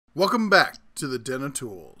Welcome back to the Den of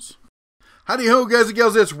Tools. Howdy ho, guys and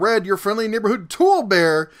gals, it's Red, your friendly neighborhood tool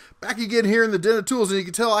bear, back again here in the Den of Tools, and you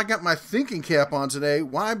can tell I got my thinking cap on today.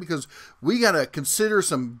 Why? Because we got to consider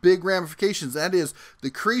some big ramifications. That is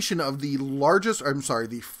the creation of the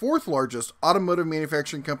fourth largest automotive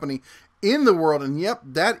manufacturing company in the world, and yep,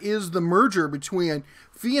 that is the merger between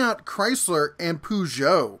Fiat Chrysler and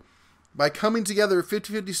Peugeot. By coming together, a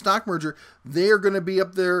 50-50 stock merger, they are going to be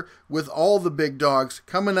up there with all the big dogs,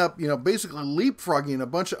 coming up, basically leapfrogging a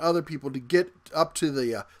bunch of other people to get up to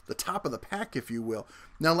the top of the pack, if you will.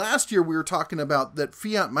 Now, last year we were talking about that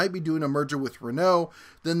Fiat might be doing a merger with Renault.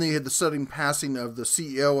 Then they had the sudden passing of the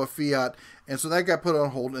CEO of Fiat, and so that got put on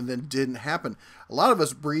hold and then didn't happen. A lot of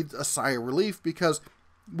us breathed a sigh of relief because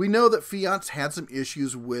we know that Fiat's had some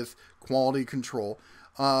issues with quality control.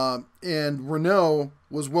 And Renault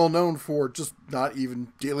was well known for just not even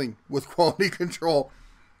dealing with quality control.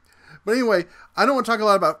 But anyway, I don't want to talk a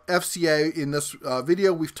lot about FCA in this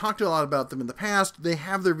video. We've talked a lot about them in the past. They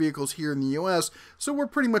have their vehicles here in the US, so we're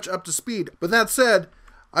pretty much up to speed. But that said,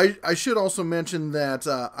 I should also mention that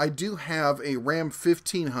I do have a Ram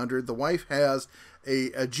 1500. The wife has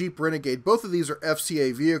a Jeep Renegade. Both of these are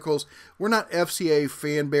FCA vehicles. We're not FCA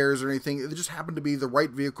fan bears or anything. They just happened to be the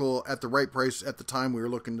right vehicle at the right price at the time we were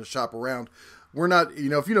looking to shop around. We're not,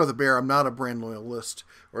 if you know the bear, I'm not a brand loyalist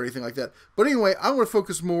or anything like that. But anyway, I want to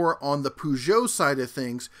focus more on the Peugeot side of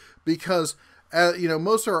things because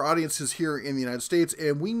most of our audience is here in the United States,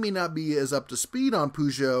 and we may not be as up to speed on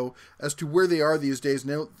Peugeot as to where they are these days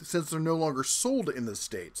now, since they're no longer sold in the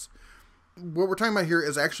States. What we're talking about here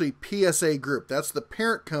is actually PSA Group. That's the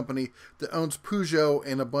parent company that owns Peugeot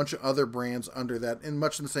and a bunch of other brands under that, in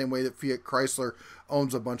much in the same way that Fiat Chrysler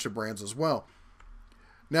owns a bunch of brands as well.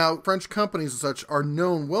 Now, French companies and such are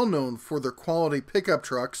well known for their quality pickup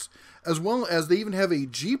trucks, as well as they even have a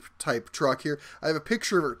Jeep type truck here. I have a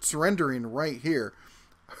picture of it surrendering right here.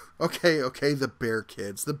 Okay, the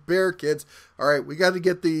bear kids. All right, we got to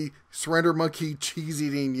get the surrender monkey cheese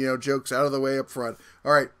eating, jokes out of the way up front.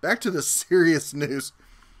 All right, back to the serious news.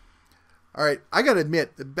 All right, I got to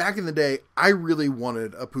admit that back in the day, I really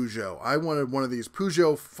wanted a Peugeot. I wanted one of these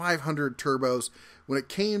Peugeot 500 turbos. When it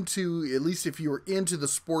came to, at least if you were into the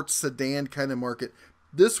sports sedan kind of market,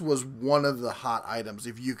 this was one of the hot items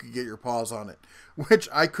if you could get your paws on it, which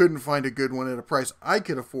I couldn't find a good one at a price I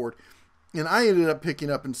could afford. And I ended up picking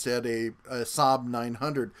up instead a Saab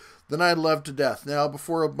 900 that I loved to death. Now,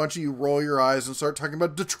 before a bunch of you roll your eyes and start talking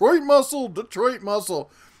about Detroit muscle,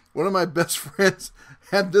 one of my best friends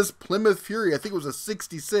had this Plymouth Fury. I think it was a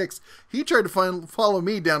 66. He tried to follow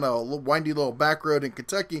me down a windy little back road in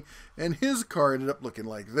Kentucky, and his car ended up looking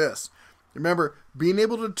like this. Remember, being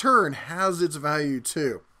able to turn has its value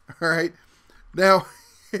too. All right? Now,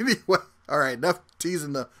 anyway. All right, enough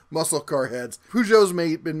teasing the muscle car heads. Peugeot's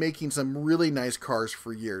been making some really nice cars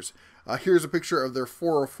for years. Here's a picture of their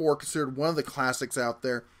 404, considered one of the classics out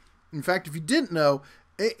there. In fact, if you didn't know,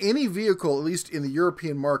 any vehicle, at least in the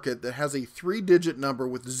European market, that has a 3-digit number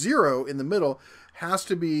with 0 in the middle has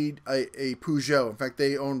to be a Peugeot. In fact,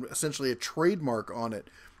 they own essentially a trademark on it.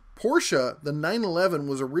 Porsche, the 911,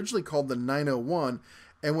 was originally called the 901,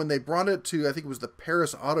 and when they brought it to, I think it was the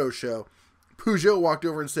Paris Auto Show, Peugeot walked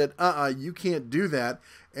over and said, you can't do that,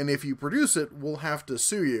 and if you produce it, we'll have to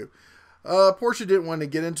sue you. Porsche didn't want to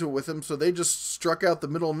get into it with them, so they just struck out the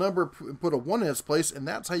middle number and put a 1 in its place, and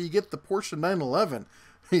that's how you get the Porsche 911.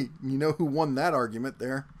 You know who won that argument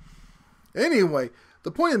there. Anyway,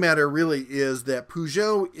 the point of the matter really is that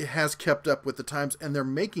Peugeot has kept up with the times, and they're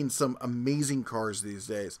making some amazing cars these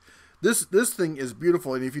days. This thing is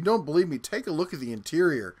beautiful, and if you don't believe me, take a look at the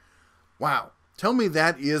interior. Wow. Tell me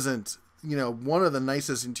that isn't one of the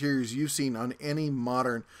nicest interiors you've seen on any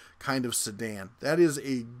modern kind of sedan. That is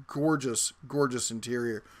a gorgeous, gorgeous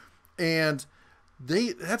interior. And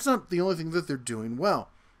that's not the only thing that they're doing well.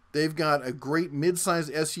 They've got a great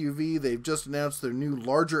mid-size SUV. They've just announced their new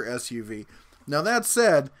larger SUV. Now, that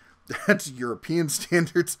said, that's European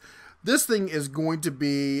standards. This thing is going to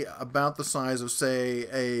be about the size of, say,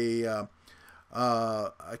 a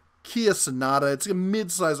Kia Sonata. It's a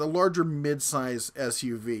larger mid-size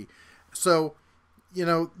SUV. So,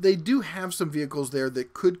 they do have some vehicles there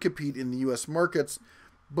that could compete in the U.S. markets,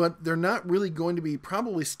 but they're not really going to be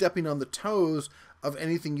probably stepping on the toes of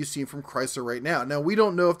anything you see from Chrysler right now. Now, we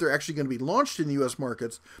don't know if they're actually going to be launched in the U.S.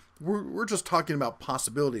 markets. We're just talking about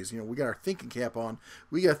possibilities. We got our thinking cap on.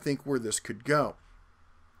 We got to think where this could go.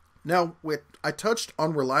 Now, I touched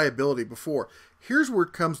on reliability before. Here's where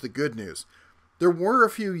comes the good news. There were a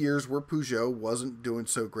few years where Peugeot wasn't doing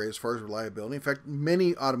so great as far as reliability. In fact,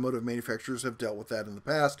 many automotive manufacturers have dealt with that in the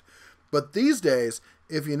past. But these days,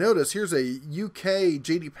 if you notice, here's a UK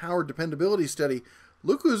JD Power dependability study.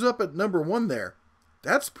 Look who's up at number 1 there.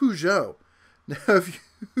 That's Peugeot. Now, if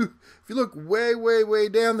you look way, way, way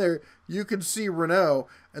down there, you can see Renault,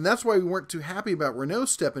 and that's why we weren't too happy about Renault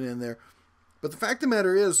stepping in there. But the fact of the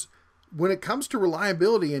matter is, when it comes to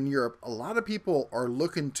reliability in Europe, a lot of people are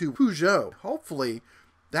looking to Peugeot. Hopefully,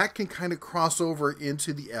 that can kind of cross over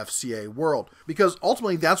into the FCA world, because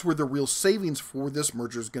ultimately that's where the real savings for this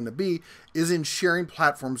merger is going to be, is in sharing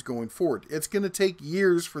platforms going forward. It's going to take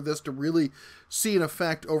years for this to really see an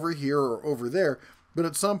effect over here or over there, but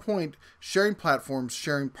at some point, sharing platforms,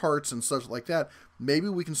 sharing parts and such like that, maybe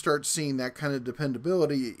we can start seeing that kind of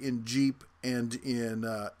dependability in Jeep and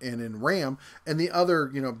in Ram and the other,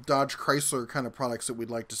 Dodge Chrysler kind of products that we'd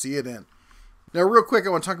like to see it in. Now, real quick, I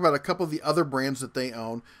want to talk about a couple of the other brands that they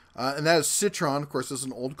own, and that is Citron. Of course, this is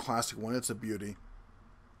an old classic one. It's a beauty.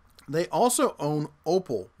 They also own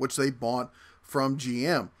Opel, which they bought from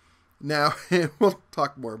GM. Now, we'll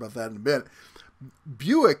talk more about that in a bit.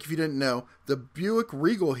 Buick, if you didn't know, the Buick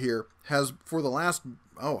Regal here has, for the last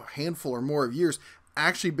handful or more of years,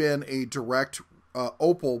 actually been a direct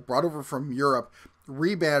Opel brought over from Europe,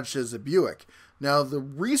 rebadged as a Buick. Now, the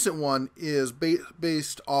recent one is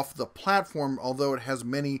based off the platform, although it has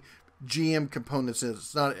many GM components in it.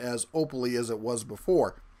 It's not as Opel-y as it was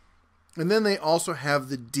before. And then they also have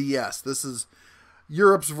the DS. This is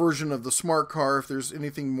Europe's version of the smart car. If there's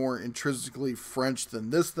anything more intrinsically French than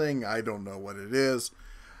this thing, I don't know what it is.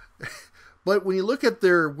 But when you look at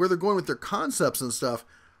where they're going with their concepts and stuff,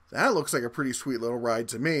 that looks like a pretty sweet little ride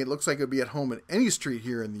to me. It looks like it would be at home in any street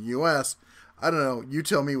here in the U.S. I don't know. You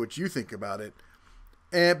tell me what you think about it.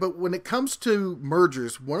 But when it comes to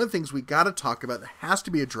mergers, one of the things we got to talk about that has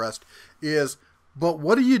to be addressed is, but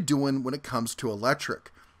what are you doing when it comes to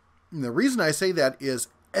electric? And the reason I say that is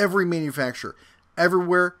every manufacturer,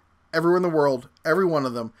 everywhere in the world, every one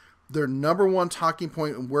of them, their number one talking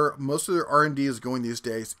point and where most of their R&D is going these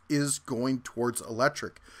days is going towards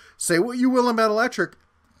electric. Say what you will about electric,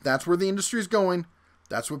 that's where the industry is going.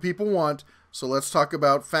 That's what people want. So let's talk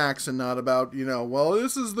about facts and not about, well,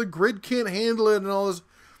 this is the grid can't handle it and all this.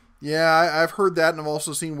 Yeah, I've heard that, and I've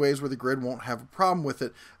also seen ways where the grid won't have a problem with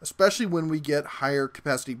it, especially when we get higher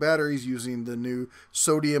capacity batteries using the new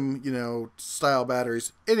sodium, style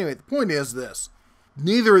batteries. Anyway, the point is this.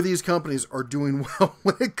 Neither of these companies are doing well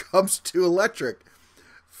when it comes to electric.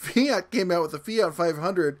 Fiat came out with the Fiat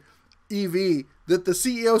 500 EV that the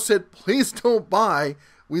CEO said, please don't buy.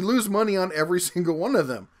 We lose money on every single one of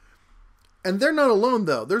them. And they're not alone,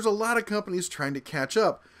 though. There's a lot of companies trying to catch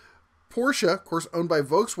up. Porsche, of course, owned by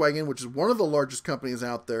Volkswagen, which is one of the largest companies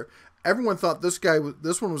out there. Everyone thought this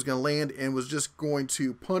one was going to land and was just going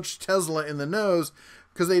to punch Tesla in the nose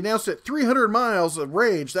because they announced at 300 miles of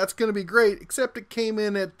range. That's going to be great, except it came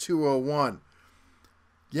in at 201.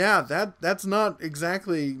 Yeah, that's not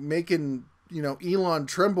exactly making, Elon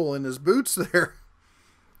tremble in his boots there.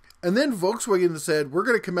 And then Volkswagen said, we're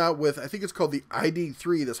going to come out with, I think it's called the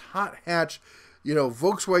ID3, this hot hatch,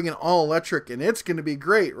 Volkswagen all-electric, and it's going to be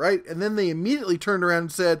great, right? And then they immediately turned around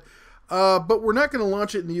and said, but we're not going to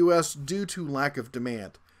launch it in the U.S. due to lack of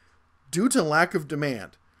demand. Due to lack of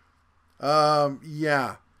demand.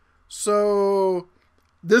 Yeah. So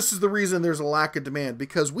this is the reason there's a lack of demand,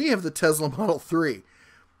 because we have the Tesla Model 3.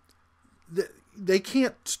 They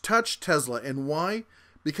can't touch Tesla, and why?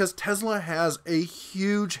 Because Tesla has a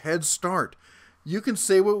huge head start. You can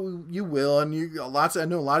say what you will, and I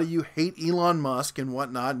know a lot of you hate Elon Musk and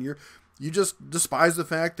whatnot, and you just despise the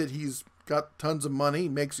fact that he's got tons of money,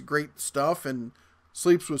 makes great stuff, and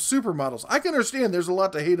sleeps with supermodels. I can understand there's a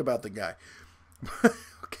lot to hate about the guy.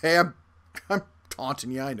 Okay, I'm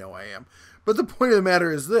taunting you, I know I am. But the point of the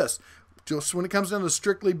matter is this. Just when it comes down to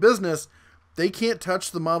strictly business, they can't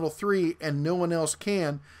touch the Model 3, and no one else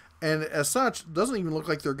can. And as such, it doesn't even look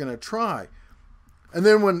like they're going to try. And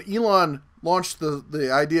then when Elon launched the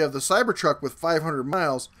idea of the Cybertruck with 500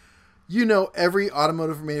 miles, every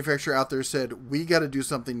automotive manufacturer out there said, we got to do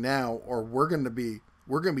something now or we're going to be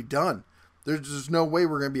done. There's no way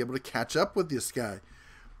we're going to be able to catch up with this guy.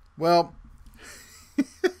 Well,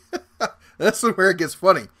 that's where it gets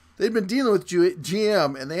funny. They'd been dealing with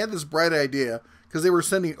GM, and they had this bright idea because they were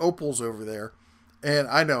sending Opels over there. And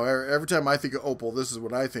I know, every time I think of Opel, this is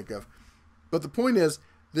what I think of. But the point is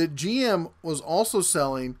that GM was also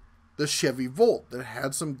selling the Chevy Volt that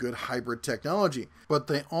had some good hybrid technology. But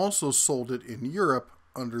they also sold it in Europe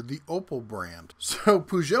under the Opel brand. So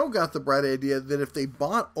Peugeot got the bright idea that if they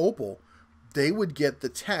bought Opel, they would get the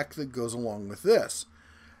tech that goes along with this.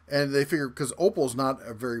 And they figured, because Opel's not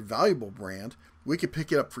a very valuable brand, we could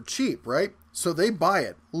pick it up for cheap, right? So they buy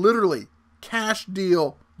it. Literally, cash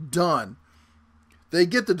deal, Done. They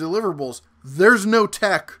get the deliverables. There's no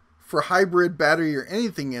tech for hybrid battery or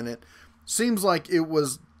anything in it. Seems like it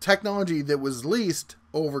was technology that was leased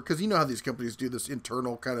over, because you know how these companies do this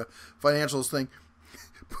internal kind of financials thing.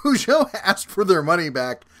 Peugeot asked for their money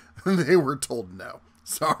back, and they were told no.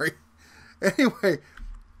 Sorry. Anyway,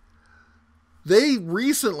 they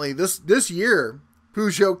recently, this year,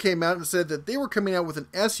 Peugeot came out and said that they were coming out with an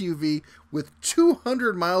SUV with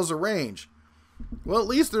 200 miles of range. Well, at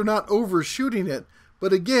least they're not overshooting it.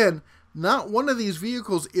 But again, not one of these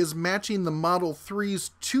vehicles is matching the Model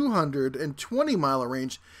 3's 220 mile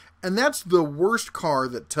range, and that's the worst car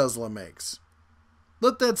that Tesla makes.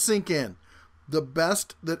 Let that sink in. The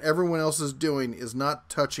best that everyone else is doing is not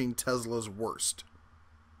touching Tesla's worst.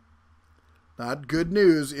 Not good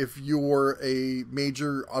news if you're a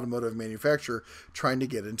major automotive manufacturer trying to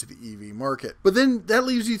get into the EV market. But then that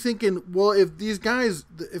leaves you thinking, well, if these guys,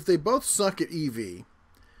 if they both suck at EV,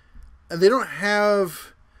 and they're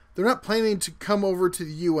not planning to come over to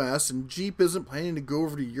the US, and Jeep isn't planning to go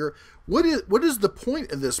over to Europe, what is the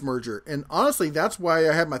point of this merger? And honestly, that's why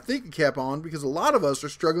I have my thinking cap on, because a lot of us are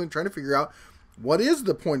struggling trying to figure out what is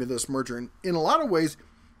the point of this merger. And in a lot of ways,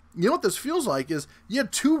 you know what this feels like is you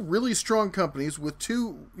had two really strong companies with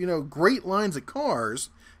two, great lines of cars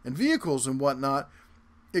and vehicles and whatnot.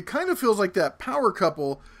 It kind of feels like that power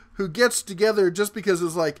couple who gets together just because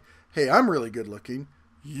it's like, hey, I'm really good looking.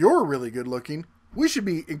 You're really good looking. We should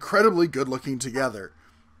be incredibly good looking together.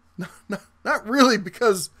 Not really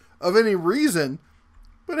because of any reason,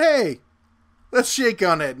 but hey, let's shake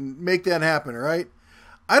on it and make that happen, right?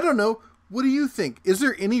 I don't know. What do you think? Is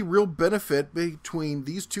there any real benefit between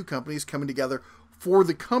these two companies coming together for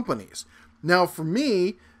the companies? Now, for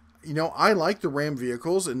me, I like the Ram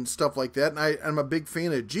vehicles and stuff like that, and I'm a big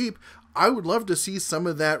fan of Jeep. I would love to see some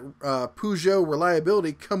of that Peugeot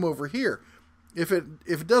reliability come over here. If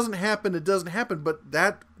it doesn't happen, it doesn't happen, but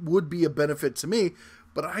that would be a benefit to me.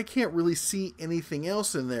 But I can't really see anything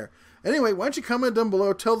else in there. Anyway, why don't you comment down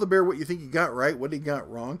below, tell the bear what you think you got right, what he got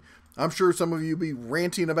wrong. I'm sure some of you be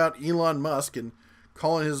ranting about Elon Musk and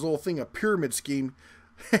calling his little thing a pyramid scheme.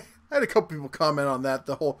 I had a couple people comment on that,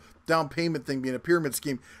 the whole down payment thing being a pyramid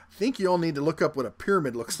scheme. I think you all need to look up what a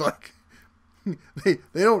pyramid looks like. They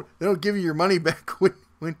don't give you your money back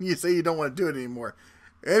when you say you don't want to do it anymore.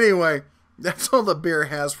 Anyway, that's all the bear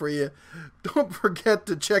has for you. Don't forget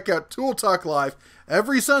to check out Tool Talk Live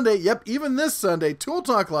every Sunday. Yep, even this Sunday, Tool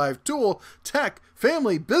Talk Live, tool, tech,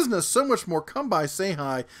 family, business, so much more. Come by, say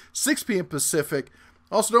hi, 6 p.m. Pacific.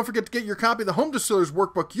 Also, don't forget to get your copy of the Home Distiller's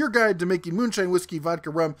Workbook, your guide to making moonshine, whiskey, vodka,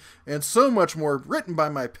 rum, and so much more, written by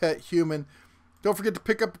my pet human. Don't forget to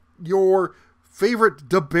pick up your favorite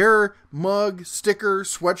Da Bear mug, sticker,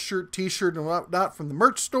 sweatshirt, t-shirt, and whatnot from the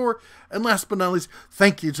merch store. And last but not least,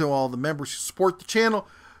 thank you to all the members who support the channel.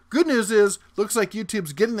 Good news is, looks like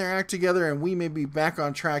YouTube's getting their act together and we may be back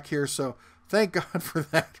on track here, so thank God for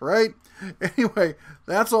that, right? Anyway,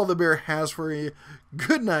 that's all the bear has for you.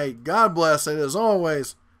 Good night, God bless, and as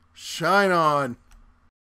always, shine on.